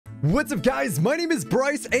What's up, guys? My name is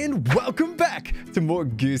Bryce and welcome back to more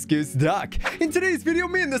Goose Goose Duck. In today's video,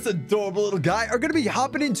 me and this adorable little guy are going to be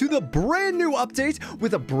hopping into the brand new update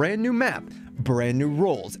with a brand new map, brand new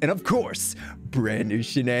roles, and of course, brand new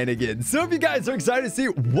shenanigans. So if you guys are excited to see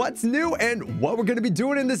what's new and what we're going to be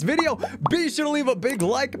doing in this video, be sure to leave a big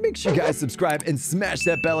like, make sure you guys subscribe and smash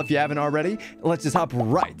that bell if you haven't already. Let's just hop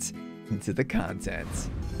right into the content.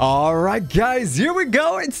 All right, guys, here we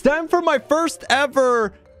go. It's time for my first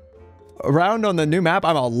ever round on the new map.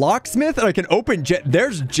 I'm a locksmith and I can open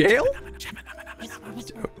there's jail?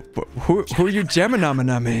 Who are you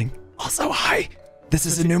Gemini-numbing? Also, hi. This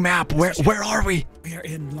is a new map. Where are we? We are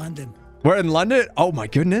in London. We're in London? Oh my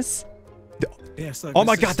goodness. Yes, look, oh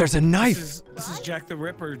my god, there's a knife. This is Jack the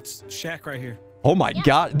Ripper's shack right here. Oh my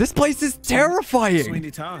god, this place is terrifying.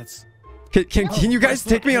 Sweeney Todd's. Can you guys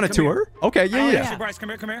take me on a tour? Okay, yeah. So Bryce, come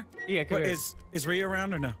here. Yeah, come here. Is Rhea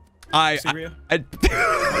around or no?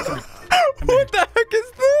 What the heck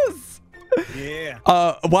is this? Yeah.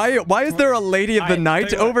 Why is there a lady of the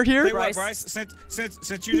night over here? Bryce, since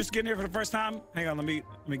you're just getting here for the first time, hang on, let me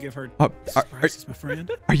give her. Bryce is my friend.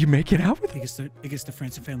 Are you making out with? He gets the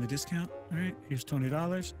friends and family discount. All right, here's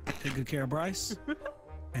 $20. Take good care of Bryce.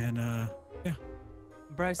 And yeah.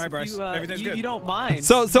 Bryce, all right, Bryce. Everything's good. You don't mind.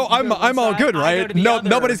 So I'm all good, right?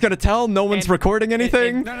 Nobody's gonna tell. No one's recording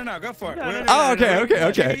anything. No, go for it. Oh,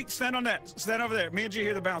 okay. Stand on that. Stand over there. Me and G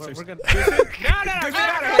hear the bouncers. We're gonna... No, get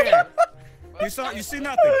out of here. You see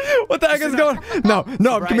nothing. What the heck is going? No,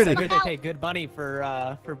 I'm committed. They pay good money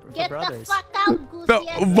for brothers. Get the fuck out, Goose.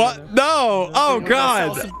 What? No. Oh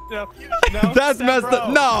god. That's messed up.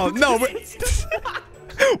 No.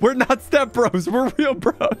 We're not step bros. We're real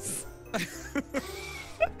bros.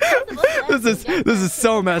 This is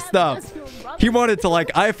so messed up. He wanted to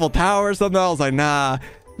like Eiffel Tower or something. I was like,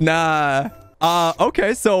 nah.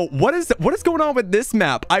 Okay, so what is going on with this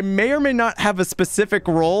map? I may or may not have a specific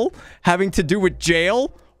role having to do with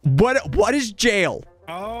jail. What is jail?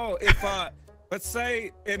 Oh, if let's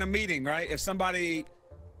say in a meeting, right? If somebody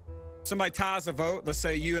ties a vote, let's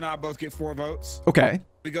say you and I both get 4 votes. Okay.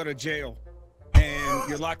 We go to jail, and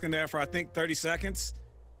you're locked in there for I think 30 seconds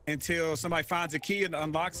until somebody finds a key and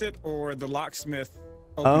unlocks it, or the locksmith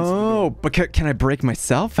opens the door. But can I break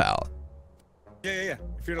myself out? Yeah.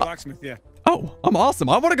 If you're the locksmith, yeah. Oh, I'm awesome.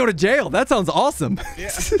 I want to go to jail. That sounds awesome. Yeah.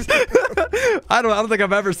 I don't think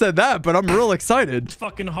I've ever said that, but I'm real excited. It's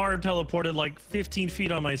fucking hard teleported like 15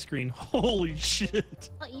 feet on my screen. Holy shit.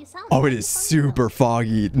 Oh, it is super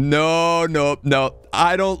foggy. No.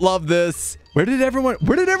 I don't love this. Where did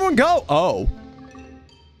everyone go? Oh.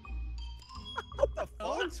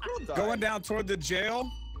 Going down toward the jail.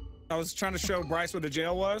 I was trying to show Bryce where the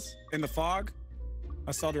jail was in the fog.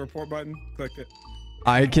 I saw the report button, clicked it.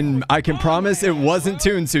 I can promise it wasn't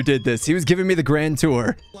Cartoonz who did this. He was giving me the grand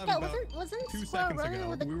tour. Yeah, wasn't 2 Squirrel seconds running ago,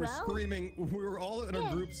 with the we were crowd? screaming. We were all in a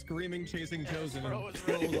group screaming, chasing Chosen, and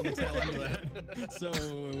Squirrel was on the tail end of that. So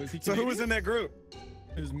was he? So who was in that group?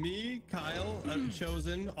 It was me, Kyle,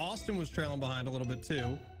 Chosen. Austin was trailing behind a little bit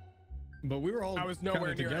too, but we were all kind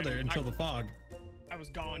of together until the fog. I was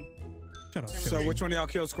gone. Shut up. So which one of y'all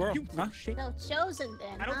killed Squirrel? No, Chosen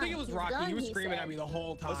then. I don't think it was Rocky. He was screaming at me the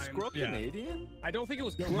whole time. Was Squirrel Canadian? I don't think it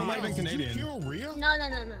was. He might have been Canadian. No.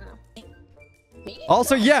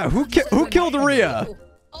 Also, yeah, who killed Rhea?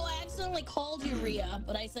 Oh, I accidentally called you Rhea,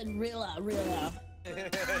 but I said Rilla.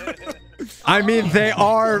 I mean, they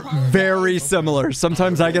are very similar.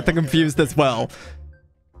 Sometimes I get them confused as well.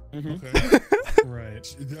 Okay.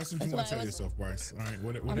 Right. That's what you want to tell yourself, Bryce. All right.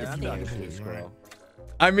 What if you got Squirrel?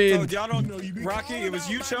 I mean, y'all don't know. Rocky, it was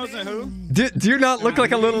you chosen who? Do you not look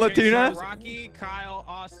like a little Latina? Rocky, Kyle,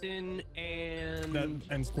 Austin, and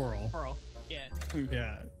Squirrel.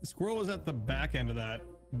 Yeah. Squirrel was at the back end of that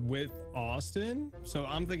with Austin. So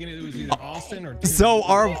I'm thinking it was either Austin or. So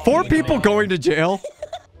are 4 people going to jail?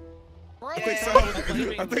 I think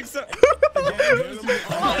so.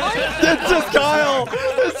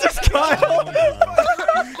 It's just Kyle.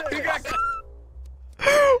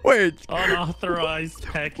 Wait. Unauthorized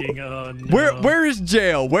hacking. Oh, no. Where is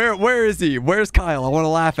jail? Where is he? Where's Kyle? I want to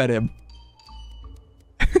laugh at him.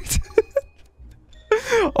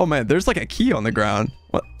 Oh man, there's like a key on the ground.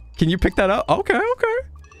 What? Can you pick that up? Okay.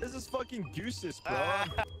 This is fucking Goose, bro.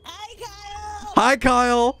 Hi,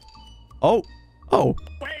 Kyle. Oh.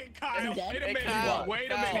 Wait, Kyle.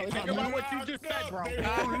 Wait a minute. Think about what you just said, bro.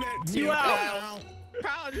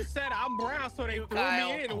 Kyle just said I'm brown, so they threw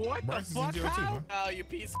me in. What the fuck, Kyle? Oh, you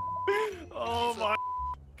piece. Oh my.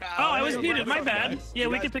 Oh, I was muted. My bad. Yeah,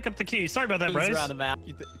 we can pick up the key. Sorry about that, Bryce.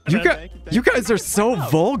 You guys are so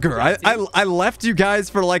vulgar. I left you guys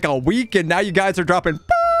for like a week, and now you guys are dropping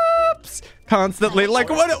poops. constantly. Like,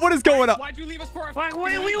 what is going on? Why'd you leave us for a I'm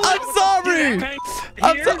sorry.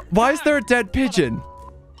 Why is there a dead pigeon?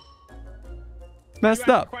 Messed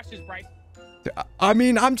up. Questions, Bryce. I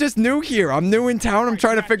mean, I'm just new here. I'm new in town. I'm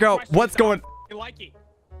trying to figure out what's going. You like it?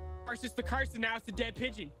 First it's the curse, and now it's the dead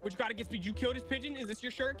pigeon. What you gotta get? Did you kill this pigeon? Is this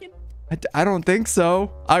your shuriken? I don't think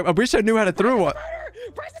so. I wish I knew how to throw one.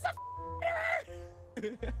 Bryce is a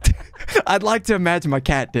I'd like to imagine my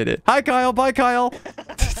cat did it. Hi, Kyle. Bye, Kyle.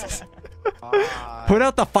 Put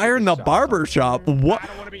out the fire in the barber shop. What? I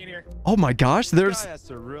don't want to be in here. Oh my gosh, there's. Guy has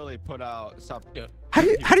to really put out something. How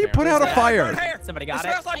do you put out a fire? Somebody got it.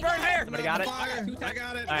 Smells like burnt hair. Somebody got it. I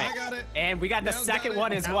got it. I got it. And we got the second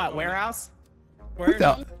one is what? Warehouse?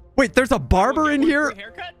 Wait, there's a barber in here.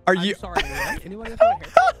 Are you? Sorry, anyone else want a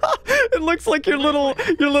haircut? It looks like your little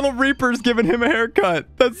Reaper's giving him a haircut.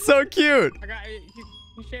 That's so cute.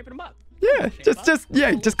 He's shaping him up. Yeah,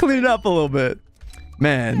 just clean it up a little bit.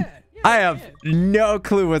 Man, I have no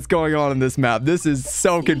clue what's going on in this map. This is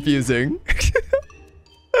so confusing.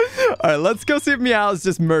 All right, let's go see if Meow's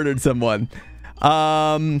just murdered someone.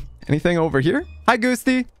 Anything over here? Hi,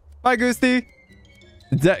 Goosty. Bye, Goosty.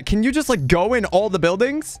 Can you just like go in all the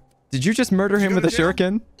buildings? Did you just murder him with a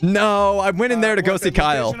shuriken? No, I went in there to go see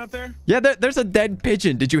Kyle. Yeah, there's a dead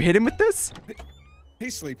pigeon. Did you hit him with this?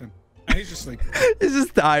 He's sleeping. He's just sleeping. He's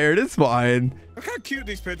just tired. It's fine. Look how cute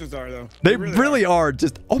these pigeons are, though. They really are.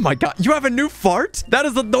 Just, oh my God. You have a new fart? That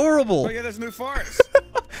is adorable. Oh, yeah, there's new farts.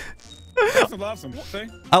 Loves them. See?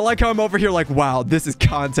 I like how I'm over here like, wow, this is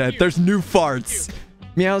content. There's new farts.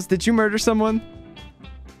 Meows, did you murder someone?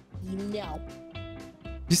 No.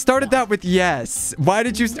 You started that with yes. Why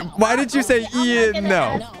did you say yeah,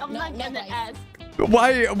 no? I'm not gonna ask.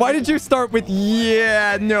 Why did you start with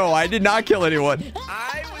yeah, no? I did not kill anyone.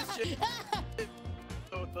 I was just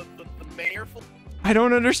the mayor. I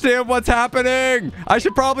don't understand what's happening. I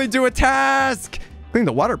should probably do a task. Clean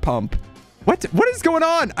the water pump. What is going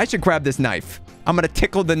on? I should grab this knife. I'm gonna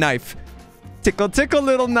tickle the knife. Tickle, tickle,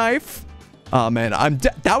 little knife. Oh man,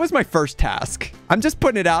 that was my first task. I'm just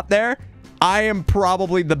putting it out there. I am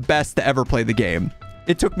probably the best to ever play the game.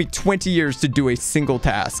 It took me 20 years to do a single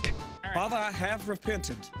task. Father, I have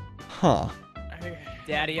repented. Huh.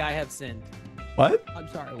 Daddy, I have sinned. What? I'm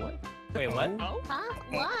sorry, what? Wait, what? Huh?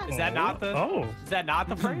 What? Is that not the? Oh. Is that not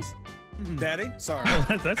the phrase? Daddy, sorry.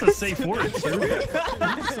 That's a safe word, sir.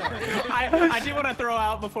 I do want to throw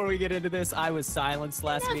out before we get into this. I was silenced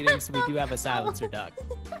last meeting, so we do have a silencer duck.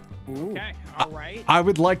 Okay, all right. I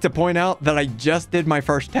would like to point out that I just did my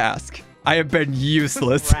first task. I have been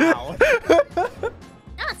useless. Wow. No,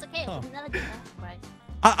 it's okay. We can never do that, Bryce.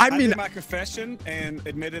 I mean, did my confession and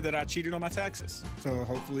admitted that I cheated on my taxes. So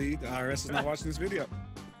hopefully the IRS is not watching this video.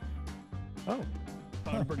 Oh.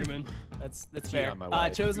 That's Cheat fair. on my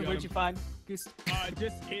wife. Chosen, where'd you find Goose?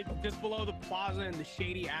 Just below the plaza in the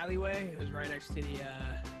shady alleyway. It was right next to the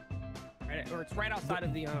it's right outside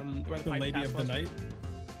of the where the pipe Lady pass of the was. Night.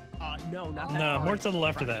 No, not that. No, far. more to the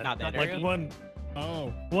left of that. Not that Like area? one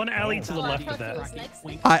alley to the Oh, left I of thought it that. was next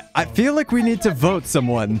to- I feel like we need to vote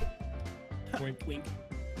someone. Wink. Wink.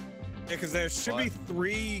 Yeah, because there should be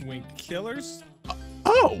 3 killers.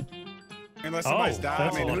 Oh. Unless somebody's died.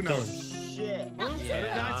 that's I mean, a lot who of knows?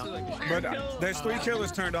 But there's 3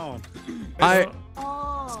 killers turned on.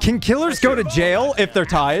 Oh. Can killers go to jail if they're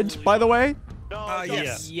tied, by the way?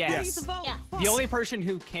 Yes. Yes. Yeah. The only person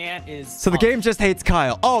who can't is. So the game just hates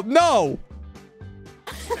Kyle. Oh, no.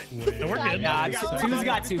 No, we're good. Yeah, two's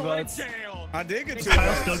got 2 votes. I did get 2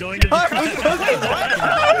 Kyle's still going to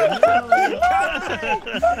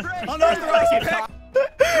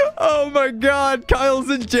Oh my God, Kyle's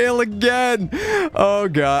in jail again. Oh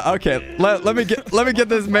God. Okay, let me get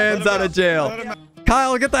this man's out of jail.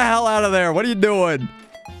 Kyle, get the hell out of there. What are you doing?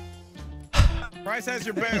 Bryce has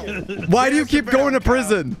your bail. Why do you keep going to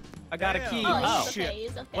prison? I got a key. Oh, Oh. it's okay.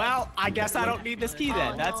 It's okay. Well, I guess I don't need this key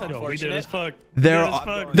then. That's No, we did as unfortunate.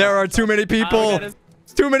 fuck. There are too many people.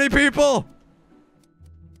 Too many people.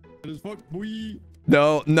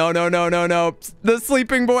 No. The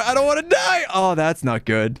sleeping boy. I don't want to die. Oh, that's not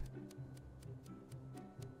good.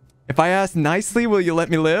 If I ask nicely, will you let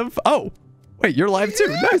me live? Oh, wait, you're alive too.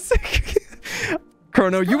 Nice.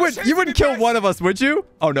 Chrono, you wouldn't kill one of us, would you?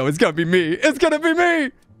 Oh no, it's gonna be me. It's gonna be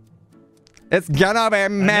me. It's gonna be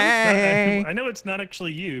me. I know it's not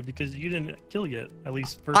actually you because you didn't kill yet. At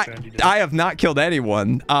least first round you did. I have not killed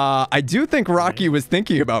anyone. I do think Rocky was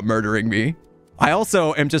thinking about murdering me. I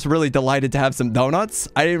also am just really delighted to have some donuts.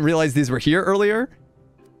 I didn't realize these were here earlier.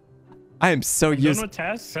 I am so used. Donut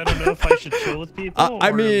tasks. I don't know if I should chill with people. I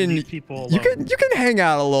or mean, leave people you alone. can hang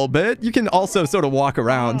out a little bit. You can also sort of walk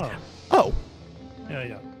around. Oh.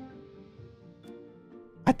 Yeah.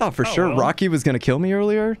 I thought for sure well. Rocky was gonna kill me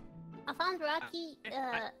earlier. I found Rocky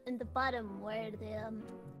in the bottom where the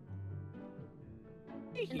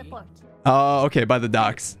in the port. Oh, okay, by the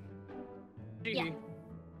docks. Yeah.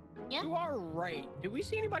 Yeah? You are right. Did we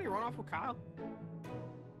see anybody run off with Kyle?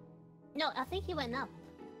 No, I think he went up.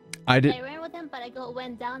 I I did. ran with him, but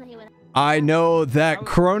went down and he went up. I know that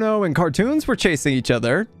Chrono and Cartoonz were chasing each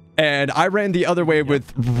other, and I ran the other way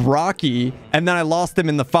with Rocky, and then I lost him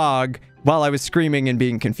in the fog while I was screaming and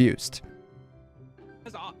being confused.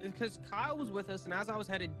 Because Kyle was with us, and as I was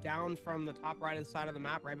headed down from the top right side of the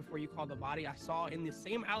map, right before you called the body, I saw in the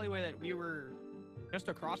same alleyway that we were just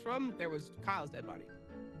across from, there was Kyle's dead body.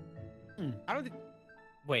 I don't think.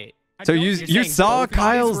 Wait. So you saw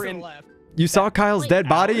Kyle's Wait, dead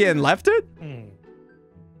body and left it?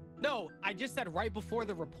 No, I just said right before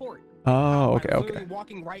the report. Oh, I okay, was okay. literally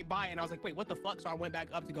walking right by, and I was like, wait, what the fuck? So I went back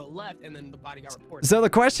up to go left, and then the body got reported. So the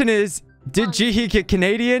question is, did Jihi get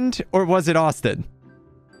Canadianed or was it Austin?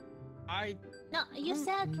 No, you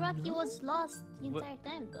said Rocky was lost the entire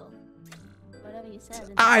time, though. Whatever you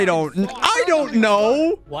said. I don't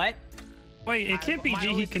know. What? Wait, it can't be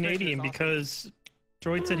Jihi Canadian because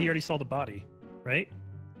Droid said he already saw the body, right?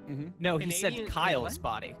 No, he said Canadian- Kyle's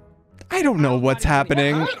body. I don't know what's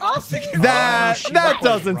happening. That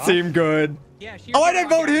doesn't seem good. Yeah, she Oh, I didn't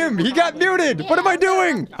vote him. He got muted. What am I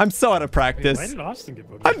doing? I'm so out of Why practice. did Austin get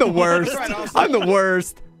voted? I'm the worst. I'm the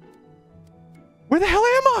worst. Where the hell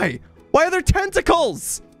am I? Why are there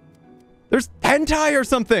tentacles? There's hentai or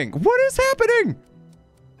something. What is happening?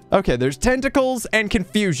 Okay, there's tentacles and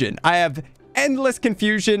confusion. I have endless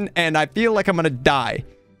confusion and I feel like I'm gonna die.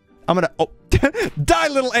 Oh, die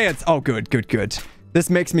little ants. Oh, good. This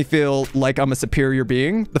makes me feel like I'm a superior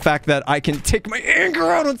being. The fact that I can take my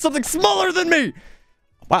anger out on something smaller than me.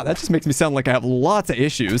 Wow, that just makes me sound like I have lots of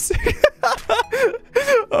issues.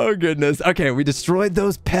 Oh, goodness. Okay, we destroyed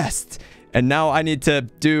those pests. And now I need to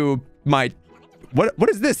do my... What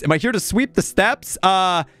is this? Am I here to sweep the steps?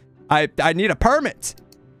 I need a permit.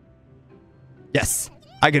 Yes,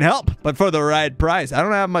 I can help, but for the right price. I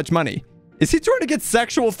don't have much money. Is he trying to get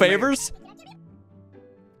sexual favors?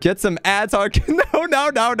 Get some ads on...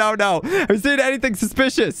 No. Have you seen anything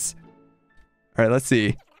suspicious? All right, let's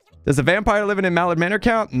see. Does a vampire living in Mallard Manor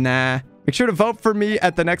count? Nah. Make sure to vote for me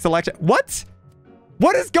at the next election. What?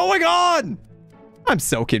 What is going on? I'm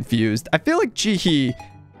so confused. I feel like Jihi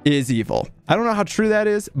is evil. I don't know how true that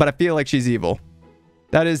is, but I feel like she's evil.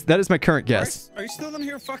 That is my current guess. Bryce, are you still in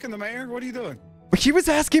here fucking the mayor? What are you doing? He was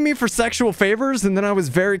asking me for sexual favors, and then I was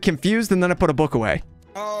very confused, and then I put a book away.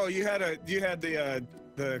 Oh, you had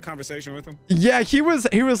the conversation with him? Yeah, he was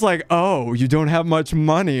like, "Oh, you don't have much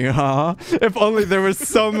money, huh? If only there was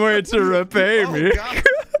some way to repay me."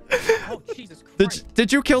 Oh, Jesus Christ.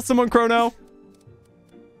 Did you kill someone, Chrono?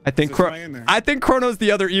 I think Chrono's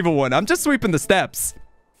the other evil one. I'm just sweeping the steps.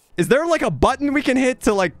 Is there like a button we can hit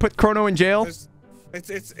to like put Chrono in jail?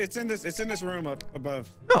 It's in this room up above.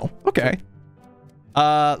 Oh, okay.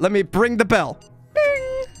 Let me bring the bell.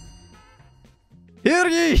 Bing. Hear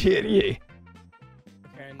ye.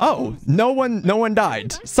 Oh, no one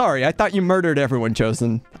died. Sorry, I thought you murdered everyone,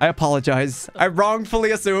 Chosen. I apologize. I wrongfully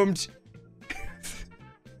assumed.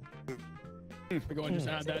 We're going to just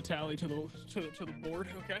add that tally to the board,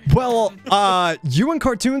 okay? Well, you and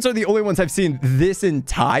Cartoonz are the only ones I've seen this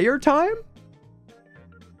entire time.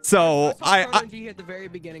 So I at the very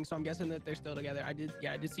beginning, so I'm guessing that they're still together. I did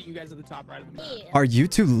see you guys at the top right of the map. Are you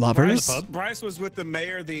two lovers? Bryce was with the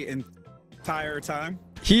mayor the entire time.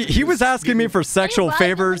 He was asking me for sexual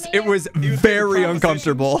favors. It was very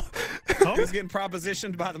uncomfortable. He was getting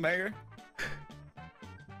propositioned by the mayor.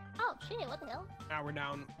 Oh shit! What the hell? Now we're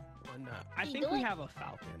down one. I think we have a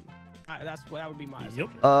falcon. That would be my. Yep.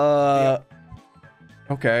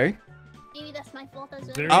 Okay. Maybe that's my fault as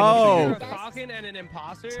Very well. Either a falcon and an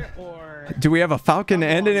imposter, or Do we have a falcon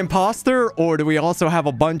and an imposter, or do we also have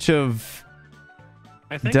a bunch of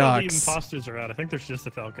I think all the ducks? imposters are out. I think there's just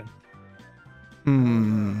a falcon.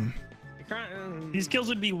 These kills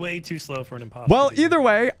would be way too slow for an imposter. Well, either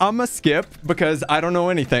way, I'm a skip because I don't know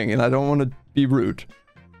anything and I don't want to be rude.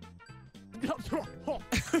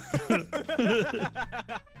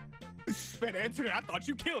 Man, Anthony, I thought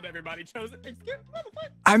you killed everybody. Chosen.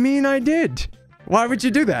 I mean, I did. Why would you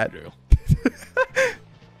do that?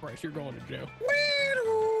 Bryce, you're going to jail.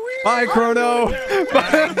 Bye, Chrono.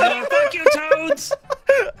 Bye. No, fuck you, Toads.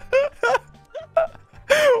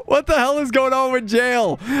 What the hell is going on with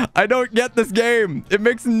jail? I don't get this game. It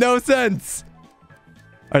makes no sense.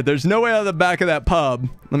 All right, there's no way out of the back of that pub.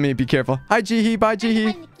 Let me be careful. Hi, Jihi. Bye,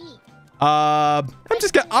 Jihi. I'm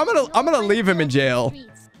gonna leave him in jail.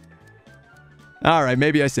 All right,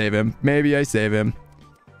 maybe I save him.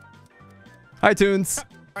 Hi, Toons.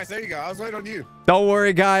 Bryce, there you go. I was waiting on you. Don't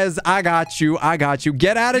worry, guys. I got you. I got you.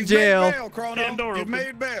 Get out of jail. Made bail, Chrono. You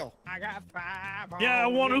made bail. I got 5. Yeah, I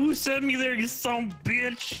wonder who sent me there, you son of a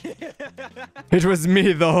bitch. It was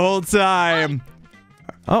me the whole time.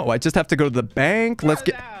 Oh, I just have to go to the bank. Let's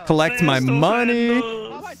collect my money.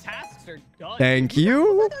 All my tasks are done. Thank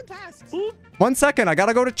you. 1 second. I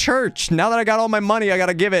gotta go to church. Now that I got all my money, I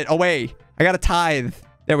gotta give it away. I gotta tithe.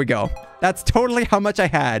 There we go. That's totally how much I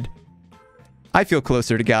had. I feel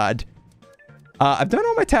closer to God. I've done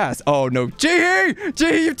all my tasks. Oh, no. Jihi!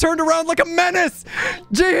 Jihi, you've turned around like a menace!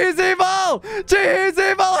 Jihi's evil! Jihi's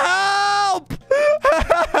evil! Help!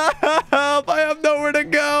 Help! I have nowhere to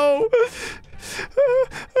go.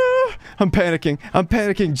 I'm panicking. I'm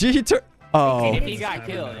panicking. Jihi turned... Oh. If he got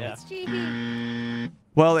killed, yeah.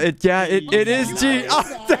 Well, it is Jihi.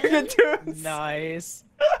 Oh, dang it, dude. Nice.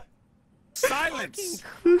 Silence.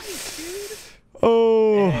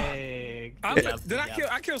 Oh. Hey, Did I kill?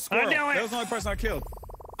 I killed Squirrel. That was the only person I killed.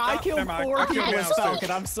 I killed 4 people Meows stuck, too.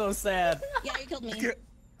 and I'm so sad. Yeah, you killed me.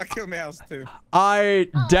 I killed Meows too. I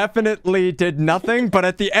definitely did nothing, but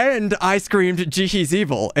at the end, I screamed, Jihi's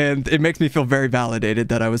evil, and it makes me feel very validated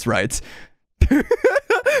that I was right.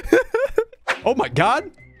 Oh my god.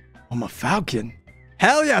 I'm a falcon.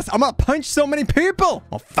 Hell yes, I'm gonna punch so many people.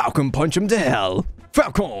 I'll falcon punch them to hell.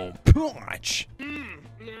 Falcon punch.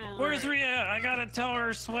 Where's Rhea? I gotta tell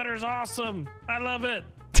her sweater's awesome. I love it.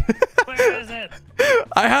 Where is it?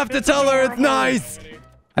 I have to tell her it's nice.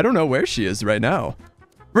 I don't know where she is right now.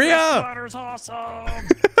 Rhea! Sweater's awesome.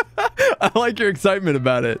 I like your excitement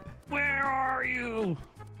about it. Where are you?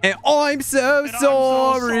 And I'm so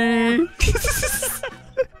sorry.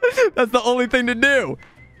 That's the only thing to do.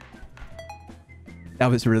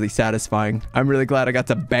 That was really satisfying. I'm really glad I got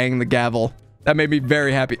to bang the gavel. That made me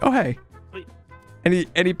very happy. Oh, hey.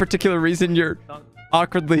 Any particular reason you're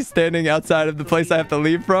awkwardly standing outside of the place I have to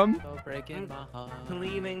leave from? Breaking my heart.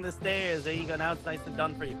 Cleaning the stairs. There you go. Now it's nice and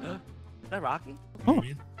done for you. Is that Rocky? Oh.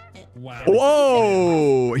 Wow.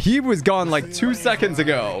 Whoa! He was gone like 2 seconds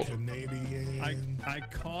ago. I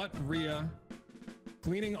caught Rhea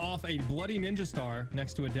cleaning off a bloody ninja star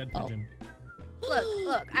next to a dead pigeon.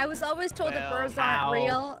 Look, I was always told that birds aren't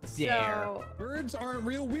real, so... Birds aren't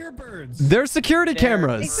real, we're birds. They're security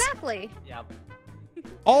cameras. Exactly. Yep.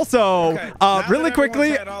 Also, really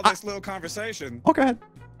quickly... Had all this little conversation. Oh, go ahead.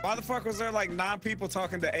 Why the fuck was there like 9 people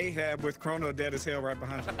talking to Ahab with Chrono dead as hell right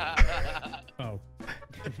behind him? Oh.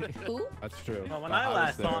 Who? That's true. Well, when I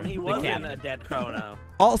last saw him, he wasn't a dead Chrono.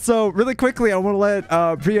 Also, really quickly, I want to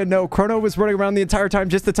let Rhea know Chrono was running around the entire time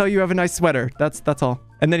just to tell you have a nice sweater. That's all.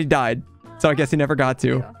 And then he died. So I guess he never got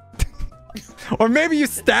to. Or maybe you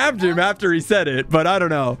stabbed him after he said it, but I don't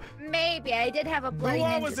know. Maybe. I did have a bloody Who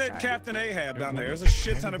all ninja was it star. Captain Ahab down there? There's a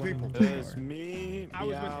shit ton of people. It was me, I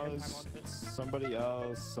was with him.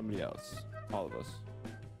 Meows, somebody else. All of us.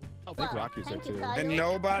 Oh, I think Rocky's there too. And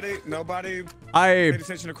nobody I paid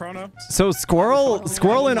attention to Chrono? So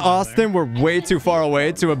Squirrel and Austin were way too far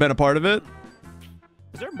away to have been a part of it.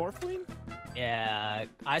 Is there Morphling? Yeah,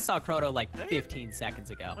 I saw Chrono like 15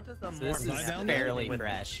 seconds ago. So this is fairly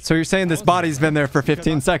fresh. So you're saying this body's been there for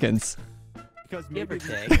 15 seconds? Because Give or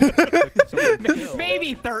maybe take.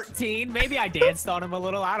 Maybe 13. Maybe I danced on him a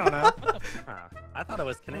little. I don't know. I thought it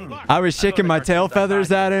was Canadian. I was shaking my tail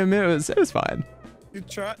feathers at him. It was fine. You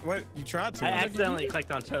tried to. I accidentally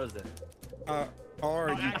clicked on chosen. Or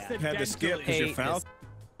you had to skip because you're foul.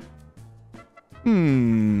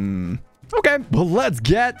 Okay, well, let's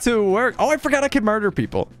get to work. Oh, I forgot I could murder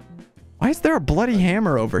people. Why is there a bloody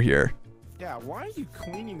hammer over here? Yeah, why are you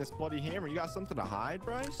cleaning this bloody hammer? You got something to hide,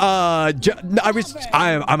 Bryce?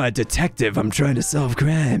 I'm a detective. I'm trying to solve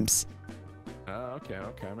crimes. Oh, okay,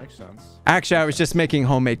 makes sense. Actually, I was just making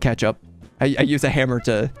homemade ketchup. I use a hammer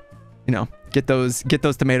to, you know, get those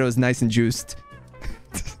tomatoes nice and juiced.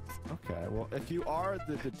 Okay, well, if you are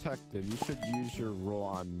the detective, you should use your role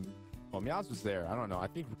on... Well, Meows was there. I don't know. I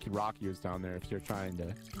think Rocky was down there if you're trying to,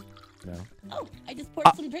 you know. Oh, I just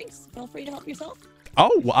poured some drinks. Feel free to help yourself.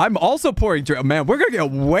 Oh, I'm also pouring drinks. Man, we're going to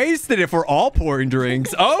get wasted if we're all pouring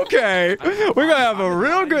drinks. Okay. We're going to have a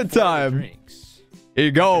real good time. Here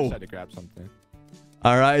you go. I had to grab something.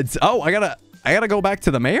 All right. Oh, I gotta go back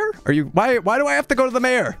to the mayor? Are you... Why do I have to go to the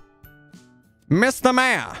mayor? Mr.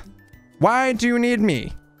 Mayor, why do you need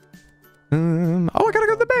me? Oh, I gotta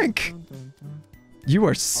go to the bank. You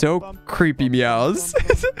are so creepy, Meows.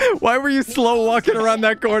 Why were you slow walking around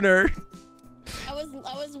that corner? I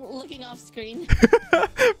was looking off screen.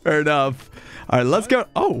 Fair enough. All right, let's go.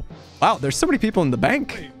 Oh, wow. There's so many people in the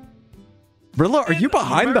bank. Brilla, are you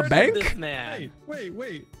behind the bank?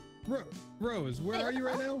 Wait. Rose, where are you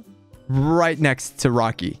right now? Right next to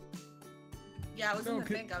Rocky. Yeah, I was in the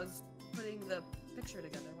bank. I was putting the picture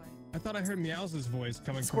together. Why? I thought I heard Meow's voice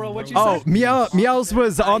coming Squirrel, from what'd Rose. you say? Oh, Meows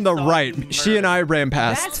was on the right. She and I ran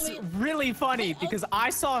past. That's really funny because I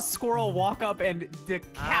saw Squirrel walk up and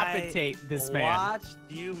decapitate this man. I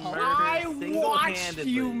watched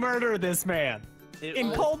you murder this man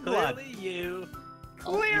in cold blood. Clearly you.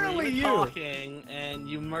 Clearly you. Talking and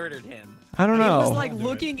you murdered him. I don't know. It was like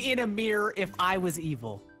looking in a mirror if I was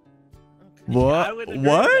evil. What? I would agree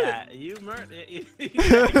What? with that. You murdered. did he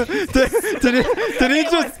It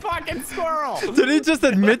just was fucking Squirrel. did he just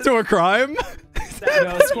admit to a crime?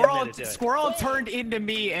 No, Squirrel turned into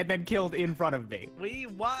me and then killed in front of me. We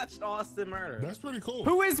watched Austin murder. That's pretty cool.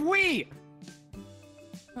 Who is we?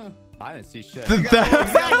 I didn't see shit. Exactly. Fucking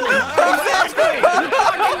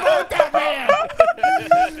vote that man.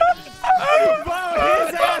 Vote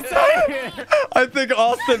his ass out of here. I think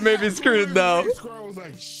Austin may be screwed now. Squirrel was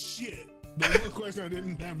like, shit. The one question I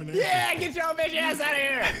didn't have an answer. Yeah, get your bitch ass out of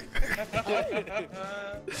here.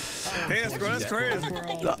 Hey, Squirrel, that's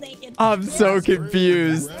crazy. I'm so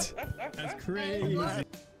confused. That's crazy.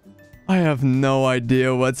 I have no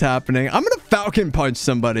idea what's happening. I'm gonna Falcon punch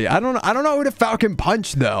somebody. I don't know who to Falcon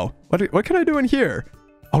punch though. What can I do in here?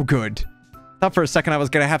 Oh, good. Thought for a second I was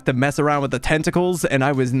gonna have to mess around with the tentacles, and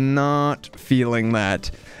I was not feeling that.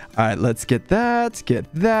 All right, let's get that.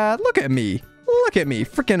 Get that. Look at me. Look at me.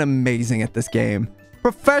 Freaking amazing at this game.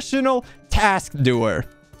 Professional task doer.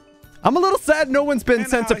 I'm a little sad no one's been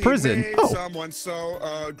sent to prison. Oh. Someone so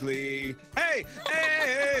ugly. Hey,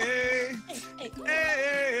 hey, hey, hey,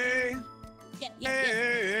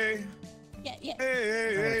 hey,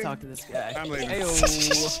 hey. Talk to this guy. I'm leaving.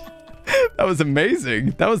 That was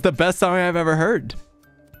amazing. That was the best song I've ever heard.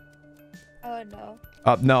 Oh no.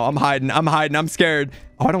 No, I'm hiding. I'm scared.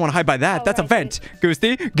 Oh, I don't want to hide by that. That's a vent.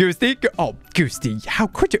 Goosty. Oh, Goosty. How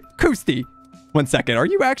could you? Goosty. 1 second. Are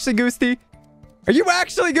you actually Goosty? Are you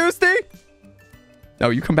actually Goosty? No,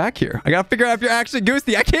 you come back here. I gotta figure out if you're actually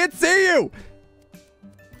Goosty. I can't see you.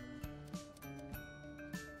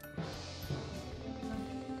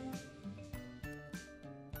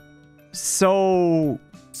 So,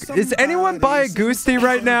 is anyone by Goosty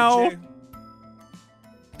right now?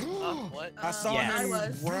 What? I saw Yes. him.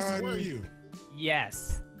 Where are you?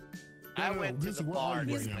 Yes. I went to the bar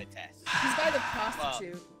to right do now? my test. He's by the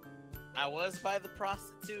prostitute. I was by the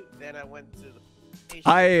prostitute, then I went to the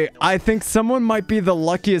I think someone might be the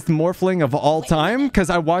luckiest morphling of all time because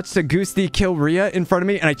I watched a Goosty kill Rhea in front of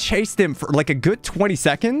me and I chased him for like a good 20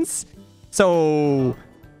 seconds. So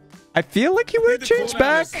I feel like he would change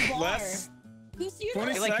back. Less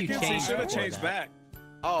 20 like you seconds, he changed should have before changed that. back.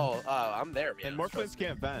 Oh, and there. And Morphlids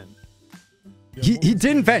can't vent. He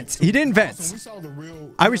didn't vent. He didn't vent.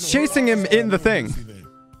 I was chasing him in the thing.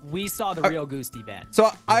 We saw the real Goosty vent. So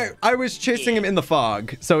I was chasing him in the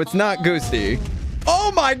fog. So it's not Goosty.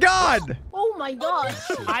 Oh my god! Oh my god.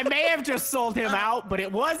 I may have just sold him out, but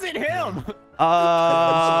it wasn't him. We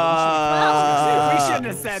shouldn't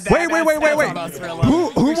have said that. Wait.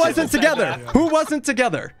 Who wasn't together? Who wasn't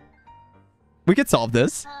together? We could solve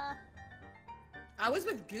this. I was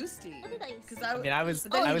with Goosty. I mean, I was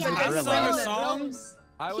with I Gorilla. sang a song.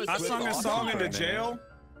 I sung a song in the jail.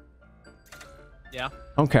 Yeah.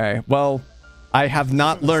 Okay, well, I have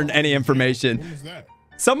not learned any information.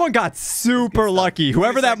 Someone got super lucky.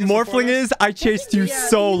 Whoever that morphling is, I chased you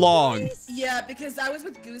so long. Yeah, because I was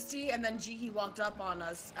with Goosty and then Jihi walked up on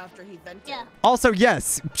us after he vented. Yeah. Also,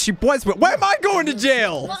 yes, she was. Why am I going to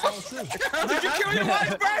jail? Did you kill your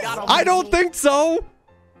wife, Bryce? I don't think so.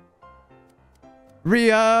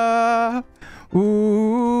 Rhea,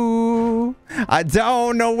 ooh, I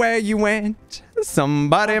don't know where you went.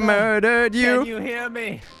 Somebody murdered you. Can you hear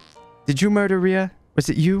me? Did you murder Rhea? Was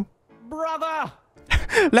it you? Brother!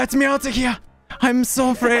 Let me out of here. I'm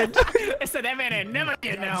so afraid. So that man ain't never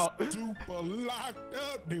getting out. Super locked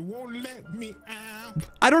up. They won't let me out.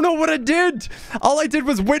 I don't know what I did. All I did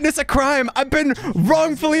was witness a crime. I've been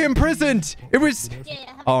wrongfully imprisoned. It was...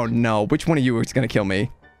 Oh, no. Which one of you is going to kill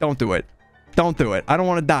me? Don't do it. Don't do it. I don't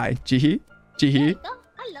want to die. Jihi? Jihi?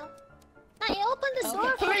 Hello. I opened the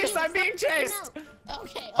door. Please, I'm being chased.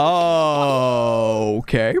 Okay. Oh,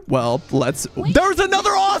 okay. Well, let's... There's another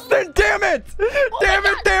Austin! Damn it!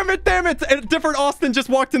 Damn it! And a different Austin just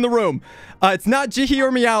walked in the room. It's not Jihi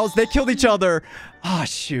or Meows. They killed each other. Ah,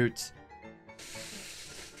 shoot.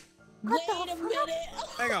 Wait a minute.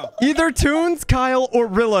 Hang on. Either Toons, Kyle, or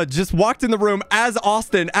Rilla just walked in the room as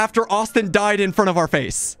Austin after Austin died in front of our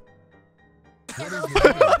face.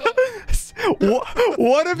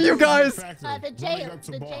 What have you guys... The jail.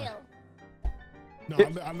 The jail. No,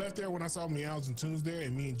 I left there when I saw Meows and Toons there,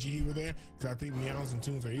 and me and Jihi were there, because I think Meows and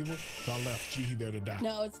Toons are evil, so I left Jihi there to die.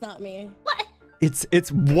 No, it's not me. What?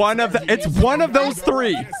 It's one of those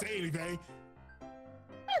three.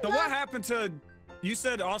 So what happened to? You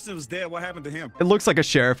said Austin was dead. What happened to him? It looks like a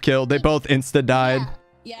sheriff killed. They both insta died.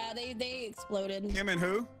 Yeah, they exploded. Him and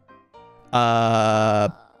who?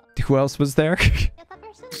 Who else was there?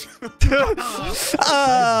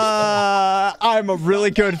 I'm a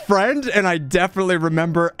really good friend, and I definitely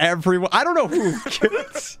remember everyone. I don't know who.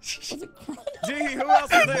 Gee, who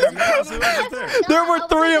else was there? There were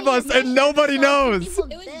three of us, and nobody knows.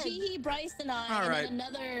 It was Gee, Bryce, and I. All right. And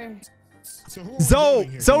then another. So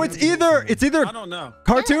it's either I don't know.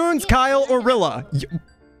 Cartoonz, Kyle, or Rilla.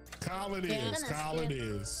 Kyle it is. Kyle it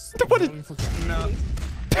is. What did? No.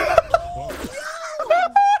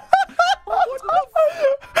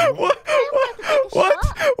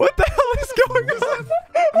 What the hell is going on?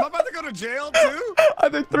 Am I about to go to jail too? I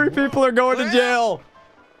think 3 people are going to jail.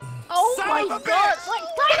 Oh Son my of a god! bitch! Wait,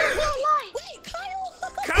 Kyle's not alive! Wait,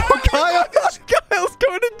 Kyle! Kyle's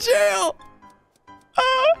going to jail.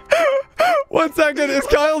 1 second. Is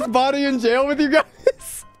Kyle's body in jail with you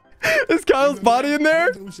guys? Is Kyle's body in there?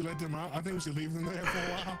 I think we should let them out. I think we should leave them there for a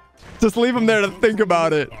while. Just leave him there to think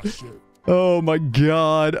about it. Oh, shit. Oh my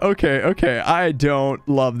god. Okay. I don't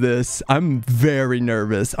love this. I'm very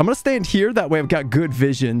nervous. I'm gonna stand here. That way I've got good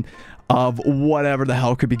vision of whatever the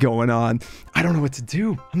hell could be going on. I don't know what to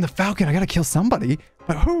do. I'm the Falcon. I gotta kill somebody.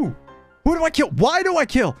 But who? Who do I kill? Why do I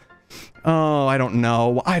kill? Oh, I don't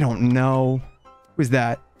know. Who's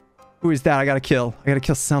that? Who is that? I gotta kill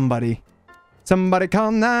somebody. Somebody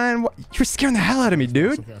call 9. You're scaring the hell out of me,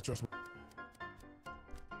 dude. Okay, trust me.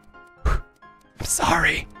 I'm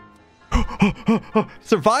sorry.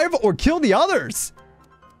 Survive or kill the others.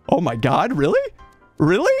 Oh my god, really?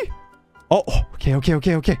 Really? Oh, okay.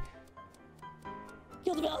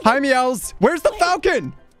 Hi, Meows. Where's the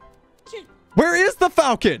Falcon? Where is the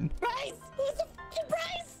Falcon? Bryce! Who's the fucking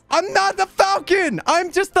Bryce? I'm not the Falcon.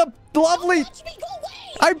 I'm just the lovely... Don't touch me, go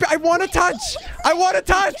away! I want to touch. I want to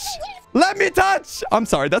touch. Let me touch. I'm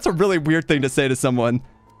sorry. That's a really weird thing to say to someone.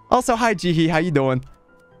 Also, hi, Jihi. How you doing?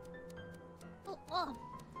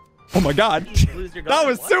 Oh my god. That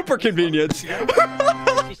was super convenient. She shot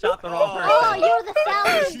the wrong person. Oh, you're the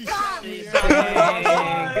Falcon.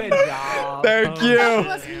 Hey, good job. Thank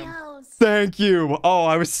you. Thank you. Oh,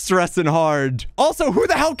 I was stressing hard. Also, who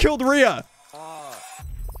the hell killed Rhea?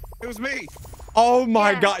 It was me. Oh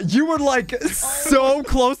my god. You were like so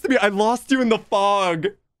close to me. I lost you in the fog.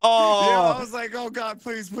 Oh. Yeah, I was like, oh god,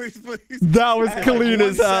 please. That was clean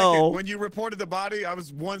as hell. When you reported the body, I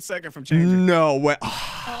was 1 second from changing. No way.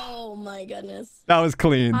 Oh my goodness. That was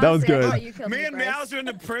clean. That was good. Me and Meows are in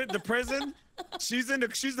the prison. She's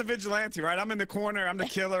the vigilante, right? I'm in the corner. I'm the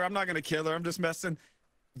killer. I'm not gonna kill her. I'm just messing.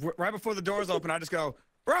 Right before the doors open, I just go,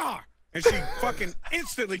 rah! And she fucking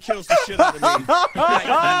instantly kills the shit out of me.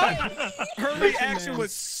 Her reaction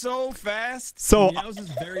was so fast. So Meows is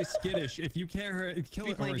very skittish. If you kill her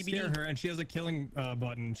or scare her, and she has a killing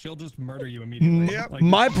button, she'll just murder you immediately. Yep. Like,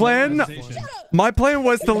 my plan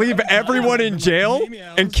was to leave everyone in jail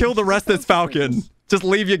and kill the rest as Falcon. Just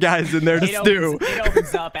leave you guys in there to stew. It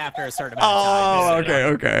opens up after a certain amount of time.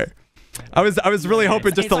 Oh, okay. I was really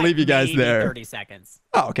hoping just to leave you guys there. 30 seconds.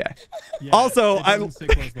 Oh, okay. Yeah, also, it doesn't stay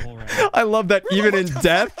close the whole round. I love that even in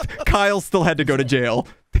death, Kyle still had to go to jail.